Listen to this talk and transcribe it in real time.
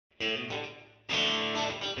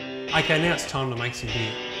Okay, now it's time to make some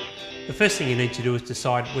beer. The first thing you need to do is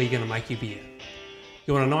decide where you're going to make your beer.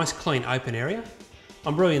 You want a nice clean open area.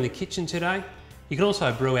 I'm brewing in the kitchen today. You can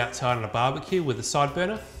also brew outside on a barbecue with a side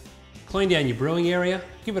burner. Clean down your brewing area,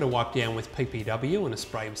 give it a wipe down with PPW and a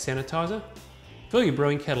spray with sanitizer. Fill your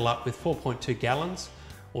brewing kettle up with 4.2 gallons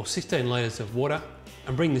or 16 litres of water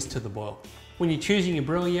and bring this to the boil. When you're choosing your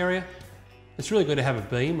brewing area, it's really good to have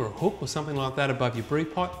a beam or a hook or something like that above your brew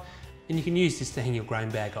pot, and you can use this to hang your grain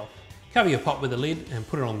bag off. Cover your pot with a lid and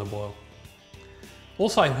put it on the boil.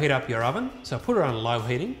 Also heat up your oven, so put it on low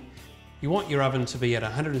heating. You want your oven to be at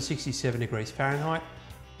 167 degrees Fahrenheit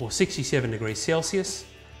or 67 degrees Celsius.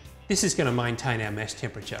 This is going to maintain our mash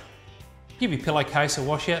temperature. Give your pillowcase a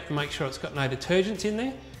wash out and make sure it's got no detergents in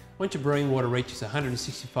there. Once your brewing water reaches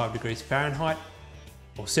 165 degrees Fahrenheit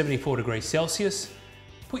or 74 degrees Celsius,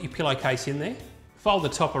 put your pillowcase in there. Fold the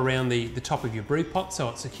top around the top of your brew pot so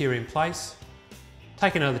it's secure in place.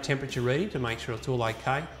 Take another temperature reading to make sure it's all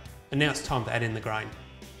okay. And now it's time to add in the grain.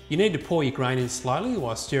 You need to pour your grain in slowly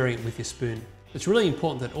while stirring it with your spoon. It's really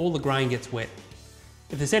important that all the grain gets wet.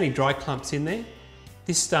 If there's any dry clumps in there,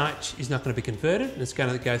 this starch is not going to be converted and it's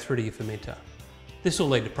going to go through to your fermenter. This will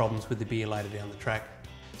lead to problems with the beer later down the track.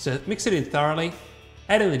 So mix it in thoroughly,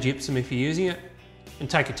 add in the gypsum if you're using it, and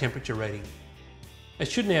take a temperature reading. It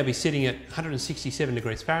should now be sitting at 167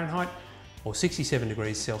 degrees Fahrenheit or 67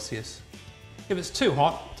 degrees Celsius. If it's too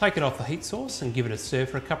hot, take it off the heat source and give it a stir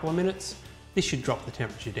for a couple of minutes. This should drop the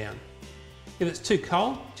temperature down. If it's too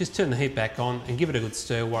cold, just turn the heat back on and give it a good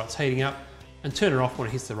stir while it's heating up, and turn it off when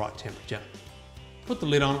it hits the right temperature. Put the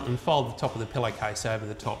lid on and fold the top of the pillowcase over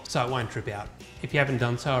the top so it won't drip out. If you haven't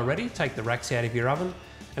done so already, take the racks out of your oven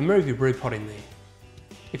and move your brew pot in there.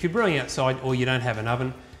 If you're brewing outside or you don't have an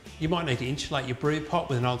oven, you might need to insulate your brew pot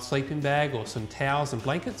with an old sleeping bag or some towels and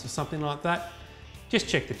blankets or something like that. Just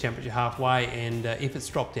check the temperature halfway, and if it's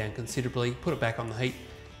dropped down considerably, put it back on the heat,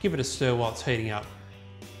 give it a stir while it's heating up.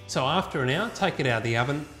 So after an hour, take it out of the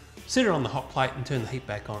oven, sit it on the hot plate and turn the heat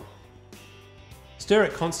back on. Stir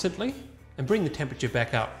it constantly and bring the temperature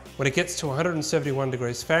back up. When it gets to 171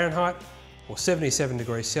 degrees Fahrenheit or 77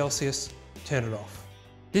 degrees Celsius, turn it off.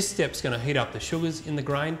 This step's going to heat up the sugars in the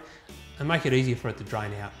grain and make it easier for it to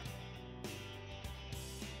drain out.